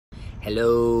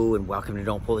Hello and welcome to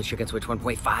Don't Pull the Chicken Switch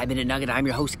 1.5 Minute Nugget. I'm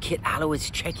your host, Kit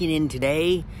Allowitz, checking in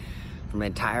today from an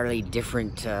entirely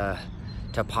different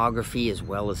topography as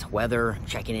well as weather.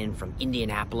 Checking in from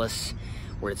Indianapolis,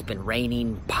 where it's been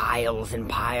raining piles and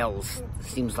piles. It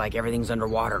seems like everything's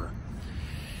underwater.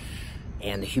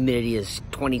 And the humidity is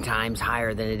 20 times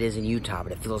higher than it is in Utah,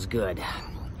 but it feels good.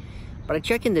 But I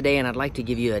check in today and I'd like to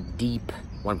give you a deep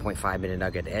 1.5 minute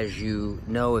nugget. As you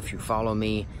know, if you follow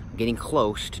me, I'm getting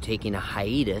close to taking a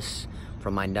hiatus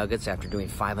from my nuggets after doing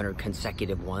 500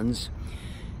 consecutive ones.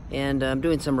 And I'm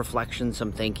doing some reflection,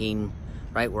 some thinking,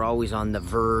 right? We're always on the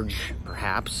verge,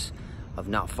 perhaps, of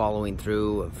not following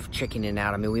through, of chickening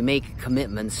out. I mean, we make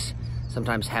commitments,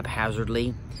 sometimes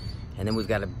haphazardly, and then we've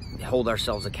got to hold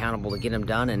ourselves accountable to get them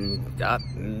done.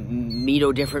 And me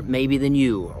no different maybe than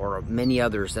you or many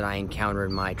others that I encounter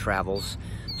in my travels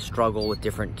struggle with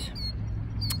different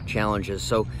challenges.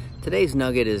 So today's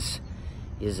nugget is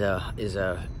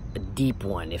a deep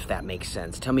one, if that makes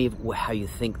sense. Tell me how you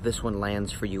think this one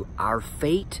lands for you. Our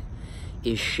fate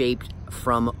is shaped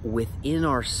from within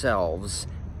ourselves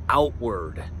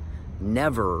outward,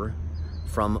 never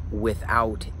from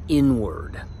without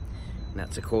inward. And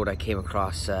that's a quote I came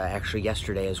across actually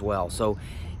yesterday as well. So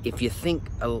if you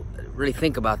really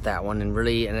think about that one, and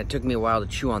it took me a while to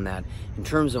chew on that, in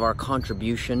terms of our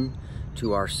contribution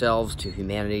to ourselves, to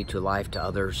humanity, to life, to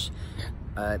others,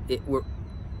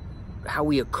 how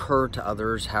we occur to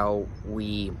others, how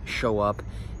we show up,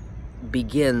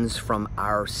 begins from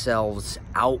ourselves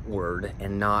outward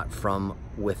and not from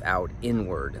without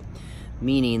inward.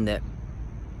 Meaning that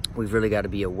we've really got to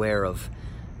be aware of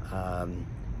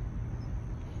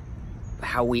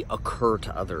how we occur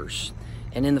to others.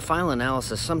 And in the final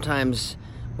analysis, sometimes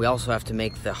we also have to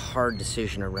make the hard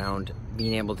decision around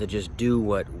being able to just do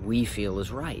what we feel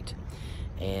is right.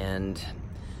 And,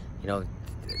 you know,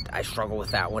 I struggle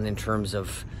with that one in terms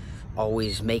of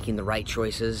always making the right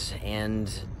choices, and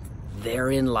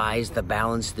therein lies the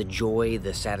balance, the joy,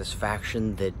 the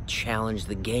satisfaction, the challenge,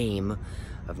 the game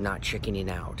of not chickening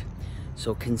out.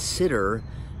 So consider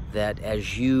that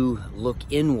as you look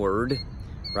inward,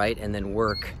 right, and then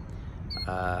work,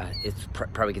 it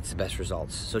probably gets the best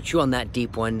results. So chew on that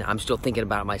deep one. I'm still thinking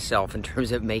about it myself in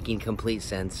terms of making complete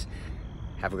sense.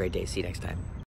 Have a great day. See you next time.